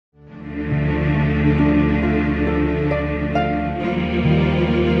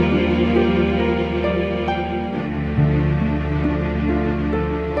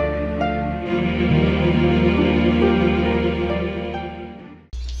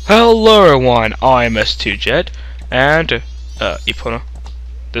Hello everyone, I'm S2Jet, and, Epona,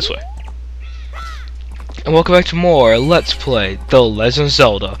 this way. And welcome back to more Let's Play The Legend of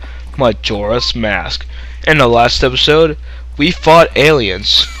Zelda, Majora's Mask. In the last episode, we fought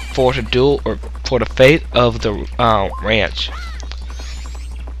aliens for the fate of the, ranch.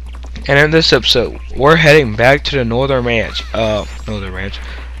 And in this episode, we're heading back to the northern ranch, to,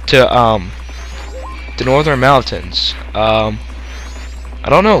 the northern mountains. I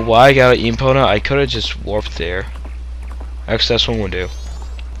don't know why I got an Epona. I could have just warped there. Actually, that's what I'm gonna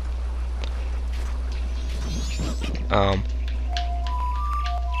do.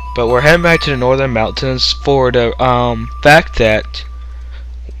 But we're heading back to the northern mountains for the fact that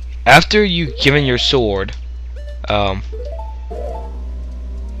after you given your sword, after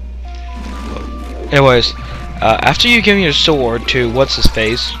you give your sword to what's his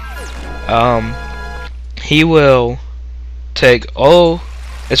face, he will take all.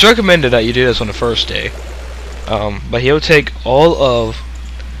 It's recommended that you do this on the first day, but he'll take all of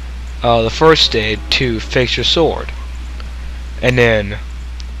the first day to fix your sword, and then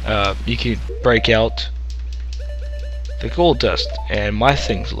you can break out the gold dust. And my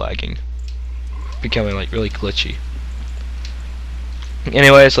thing's lagging, becoming like really glitchy.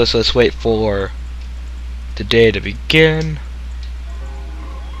 Anyways, let's wait for the day to begin.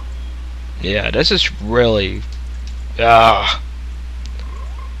 Yeah, this is really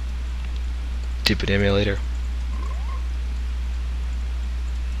stupid emulator.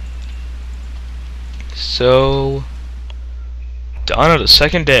 So, dawn of the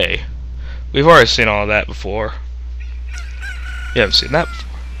second day. We've already seen all of that before. You haven't seen that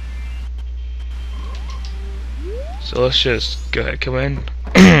before. So let's just go ahead, come in.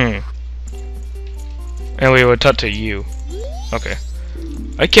 And we would talk to you. Okay.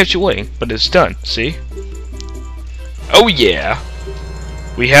 I kept you waiting, but it's done, see? Oh yeah!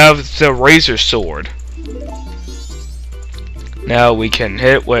 We have the razor sword. Now we can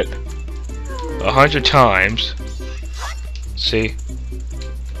hit with 100 times. See?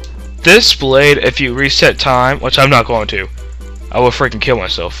 This blade, if you reset time, which I'm not going to, I will freaking kill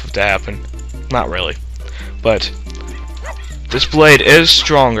myself if that happened. Not really. But this blade is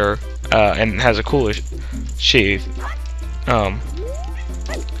stronger and has a cooler sheath.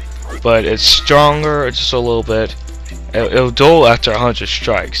 But it's stronger just a little bit. It'll dull after 100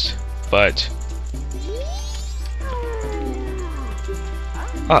 strikes, but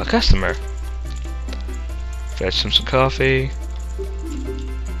customer. Fetch him some coffee.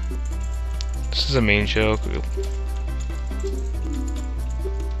 This is a mean joke.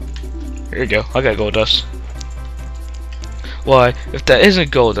 Here you go. I got gold dust. Why, if that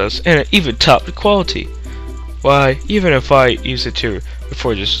isn't gold dust and it even top the quality, why, even if I use it too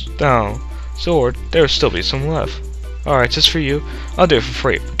before just sword, there will still be some left. Alright, just for you. I'll do it for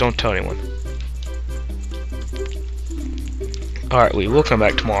free, but don't tell anyone. Alright, we will come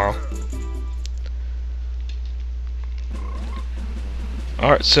back tomorrow.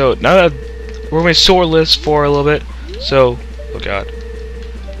 Alright, so now that we're going to be swordless for a little bit, so, oh god.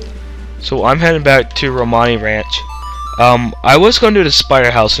 So I'm heading back to Romani Ranch. I was going to do the spider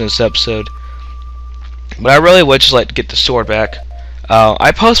house in this episode, but I really would just like to get the sword back.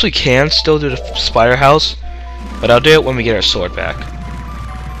 I possibly can still do the spider house, but I'll do it when we get our sword back.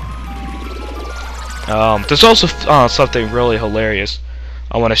 There's also something really hilarious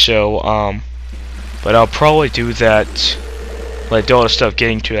I want to show, but I'll probably do that, like do all the stuff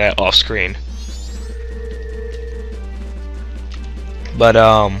getting to that off screen. But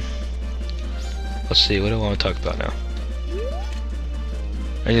let's see, what do I want to talk about now?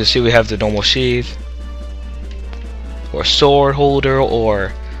 As you can see, we have the normal sheath, or sword holder,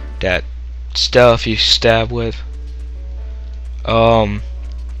 or that stuff you stab with.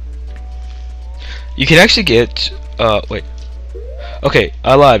 You can actually get wait. Okay,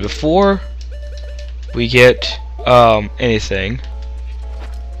 I lied. Before we get anything,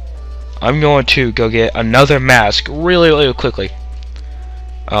 I'm going to go get another mask really quickly.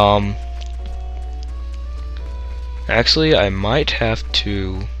 Actually, I might have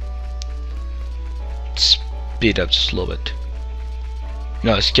to speed up just a little bit.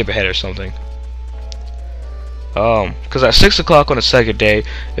 No, skip ahead or something. Because at 6 o'clock on the second day,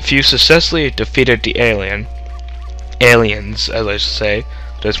 if you successfully defeated the aliens, as I should say,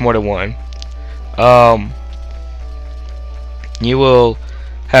 there's more than one, you will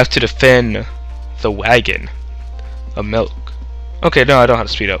have to defend the wagon of milk. Okay, no, I don't have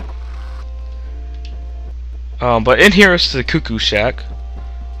to speed up. But in here is the cuckoo shack,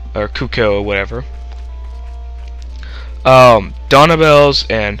 or cuckoo or whatever. Donna bells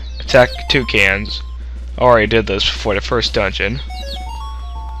and attack toucans. Already did this before the first dungeon.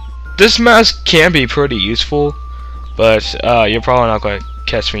 This mask can be pretty useful, but you're probably not going to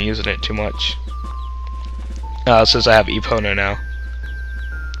catch me using it too much. Since I have Epona now.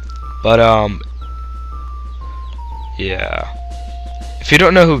 But, yeah. If you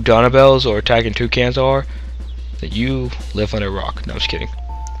don't know who Donabells or Attacking Toucans are, then you live on a rock. No, I'm just kidding.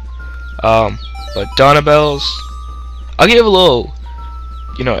 But Donabells, I'll give a little,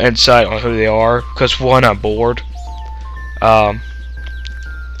 insight on who they are, because one, I'm bored.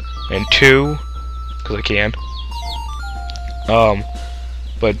 And two, because I can.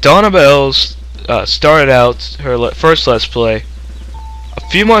 But Donabells started out her first Let's Play a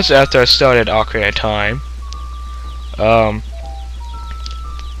few months after I started Ocarina of Time.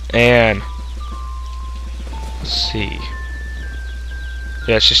 And let's see.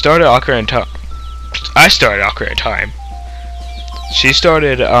 Yeah, she started Ocarina of Time. I started Ocarina of Time. She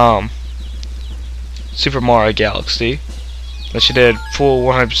started Super Mario Galaxy. And she did full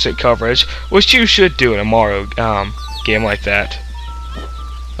 100% coverage, which you should do in a Mario game like that.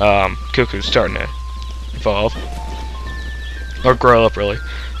 Cuckoo's starting to evolve. Or grow up, really.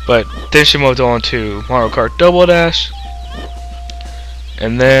 But then she moved on to Mario Kart Double Dash.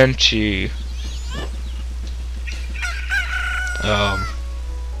 And then she... then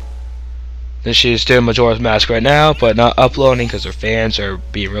she's doing Majora's Mask right now, but not uploading because her fans are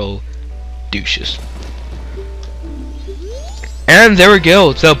being real douches. And there we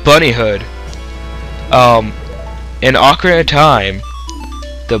go, the bunny hood. In Ocarina of Time,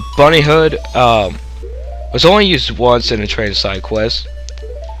 the bunny hood was only used once in a train side quest,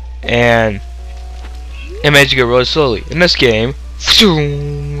 and it made you go really slowly. In this game,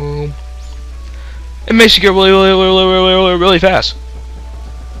 it makes you go really fast.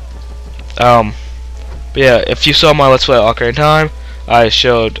 But yeah, if you saw my Let's Play Ocarina of Time, I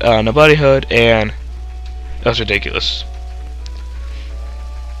showed the bunny hood, and that was ridiculous.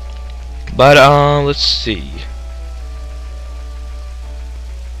 But let's see.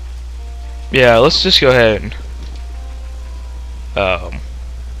 Yeah, let's just go ahead and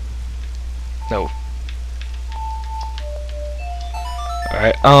no.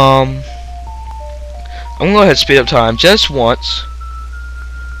 Alright, I'm gonna go ahead and speed up time just once,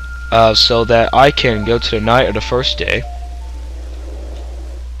 so that I can go to the night of the first day,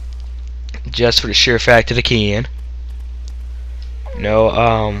 just for the sheer fact that I can. No,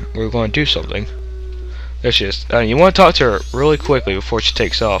 we're going to do something. There she is. You want to talk to her really quickly before she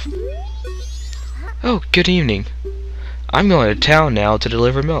takes off. Oh, good evening. I'm going to town now to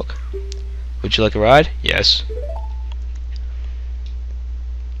deliver milk. Would you like a ride? Yes.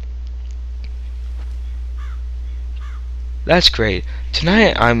 That's great.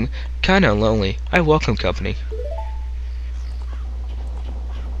 Tonight I'm kinda lonely. I welcome company.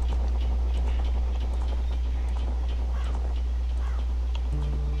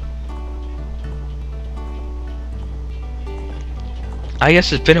 I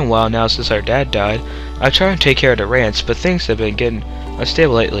guess it's been a while now since our dad died. I've tried to take care of the ranch, but things have been getting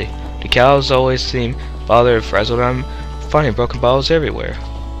unstable lately. The cows always seem bothered and frazzled. I'm finding broken bottles everywhere.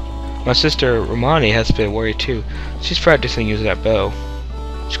 My sister Romani has been worried too. She's practicing using that bow.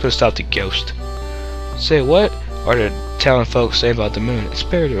 She could have stopped the ghost. Say, what are the town folks saying about the moon? It's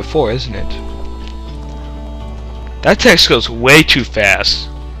better than before, isn't it? That text goes way too fast.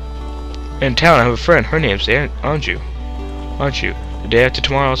 In town, I have a friend. Her name's Anju. Aren't you? The day after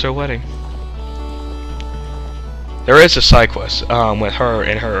tomorrow is our wedding. There is a side quest with her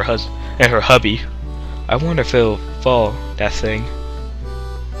and her hubby. I wonder if it'll fall that thing.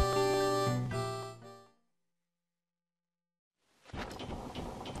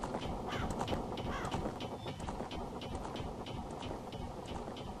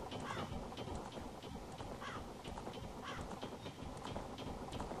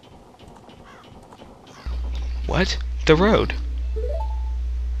 What? The road.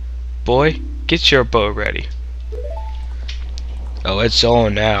 Boy, get your bow ready. Oh, it's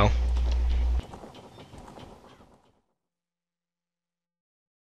on now.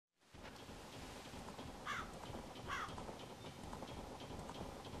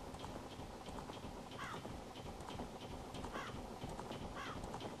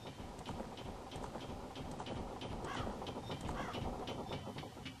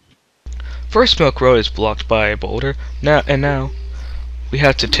 First Milk Road is blocked by a boulder. Now we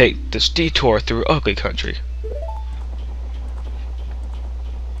have to take this detour through ugly country.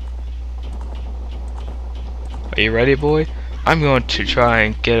 Are you ready, boy? I'm going to try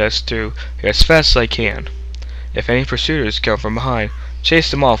and get us through here as fast as I can. If any pursuers come from behind,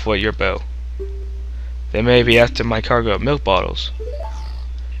 chase them off with your bow. They may be after my cargo of milk bottles.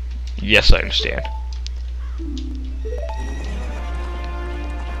 Yes, I understand.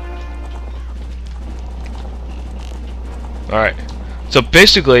 Alright. So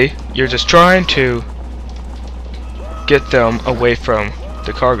basically, you're just trying to get them away from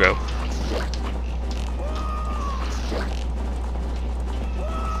the cargo.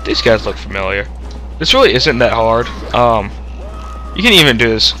 These guys look familiar. This really isn't that hard. You can even do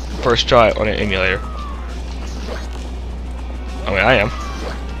this first try on an emulator. I mean, I am.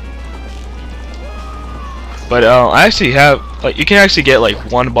 But I actually have, like, you can actually get like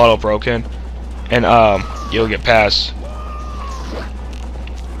one bottle broken, and you'll get past.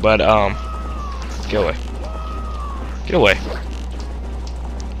 But get away. Get away.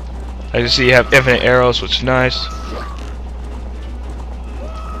 I can see you have infinite arrows, which is nice.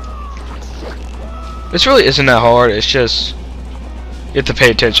 This really isn't that hard. It's just you have to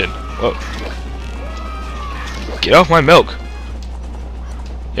pay attention. Whoa! Get off my milk.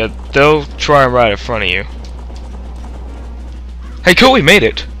 Yeah, they'll try and ride in front of you. Hey, cool, we made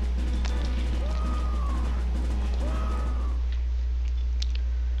it.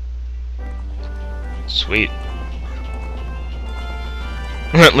 Sweet.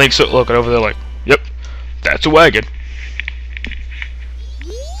 Link's looking over there like, yep, that's a wagon.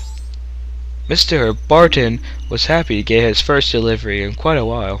 Mr. Barton was happy to get his first delivery in quite a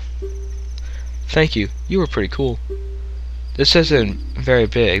while. Thank you. You were pretty cool. This isn't very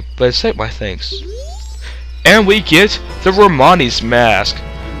big, but accept my thanks. And we get the Romani's mask.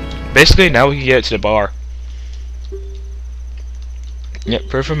 Basically, now we can get it to the bar. Yep,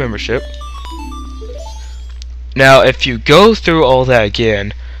 proof of membership. Now, if you go through all that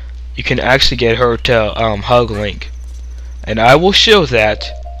again, you can actually get her to hug Link. And I will show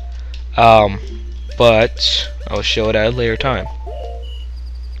that, but I'll show it at a later time.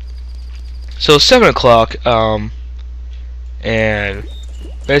 So 7 o'clock, and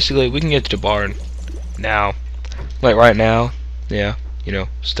basically we can get to the barn now. Like right now, yeah, you know,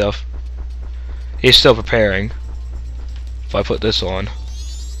 stuff. He's still preparing. If I put this on.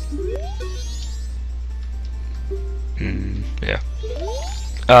 Yeah.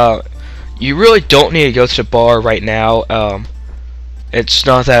 You really don't need to go to the bar right now. It's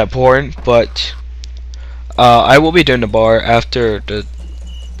not that important, but I will be doing the bar after the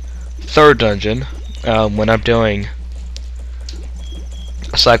 3rd dungeon, when I'm doing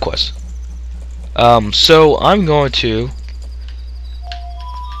a side quest. So I'm going to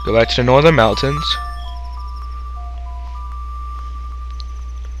go back to the northern mountains.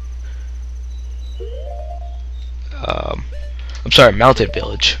 I'm sorry, Mountain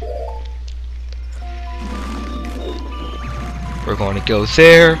Village. We're going to go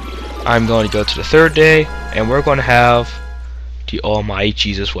there. I'm going to go to the 3rd day, and we're going to have the Almighty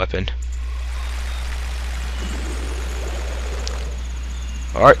Jesus weapon.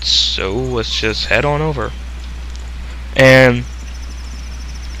 Alright, so let's just head on over. And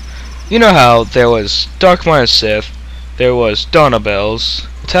you know how there was Dark Mind Sith, there was Donabelle's,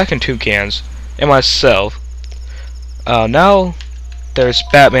 Attacking Toucans, and myself. Now there's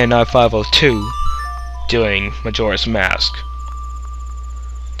Batman 9502 doing Majora's Mask.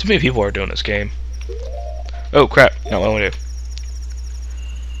 Too many people are doing this game. Oh crap, not what I want to do.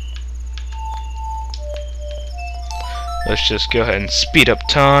 Let's just go ahead and speed up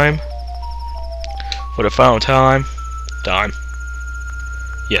time for the final time.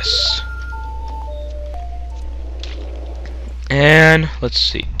 Yes. And let's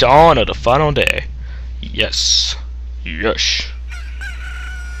see, dawn of the final day. Yes. Yes.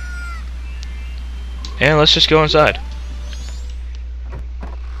 And let's just go inside.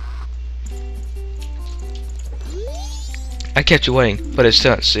 I kept you waiting, but it's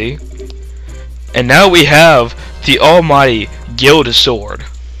done, see? And now we have the almighty Gilded Sword.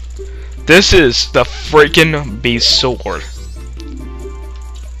 This is the freaking beast sword.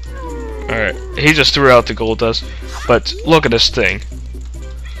 Alright, he just threw out the gold dust, but look at this thing.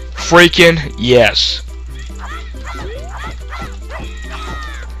 Freaking yes.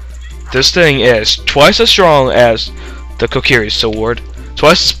 This thing is twice as strong as the Kokiri sword,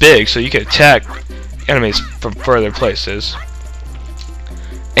 twice as big, so you can attack enemies from further places.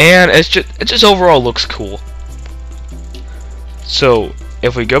 And it just overall looks cool. So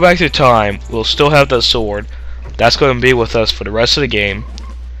if we go back to time, we'll still have the sword. That's going to be with us for the rest of the game.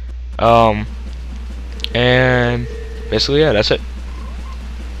 And basically, yeah, that's it.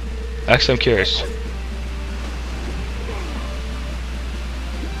 Actually, I'm curious.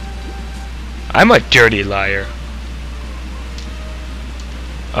 I'm a dirty liar.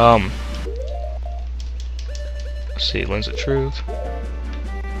 Let's see, Lens of Truth.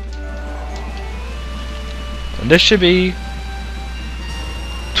 And this should be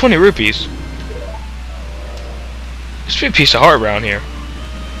 20 rupees. There should be a piece of heart around here.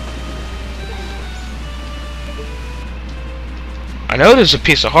 I know there's a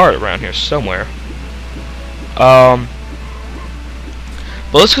piece of heart around here somewhere. But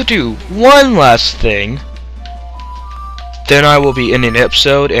let's go do one last thing. Then I will be ending the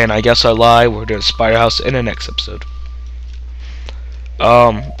episode, and I guess I lie, we're doing Spider House in the next episode.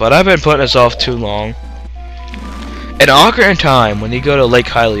 But I've been putting this off too long. In Ocarina in Time, when you go to Lake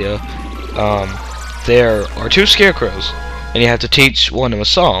Hylia, there are 2 scarecrows, and you have to teach one of them a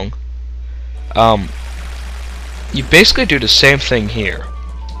song. You basically do the same thing here.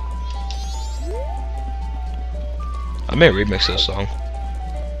 I may remix this song.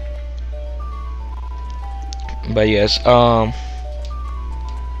 But yes,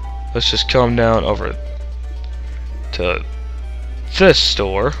 let's just come down over to this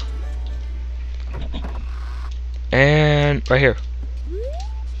store. And right here.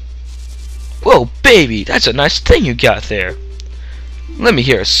 Whoa, baby, that's a nice thing you got there. Let me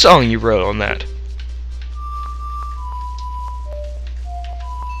hear a song you wrote on that.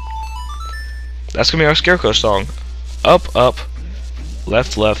 That's gonna be our Scarecrow song. Up, up,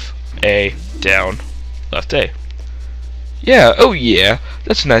 left, left, A, down, left, A. Yeah, oh yeah,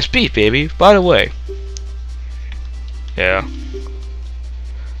 that's a nice beat, baby. By the way. Yeah.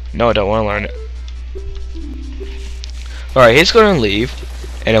 No, I don't want to learn it. Alright, he's gonna leave,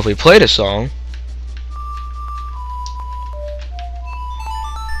 and if we play the song,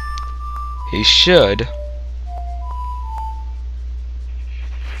 he should.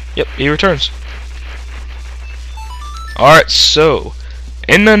 Yep, he returns. Alright, so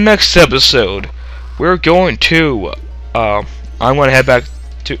in the next episode, we're going to I'm gonna head back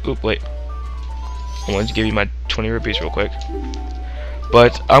to wait. I wanted to give you my 20 rupees real quick.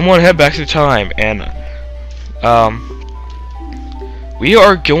 But I'm gonna head back to time, and we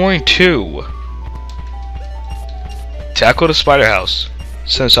are going to tackle the Spider House,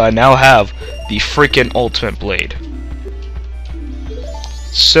 since I now have the freaking ultimate blade.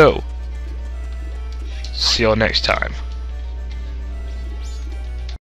 So, see y'all next time.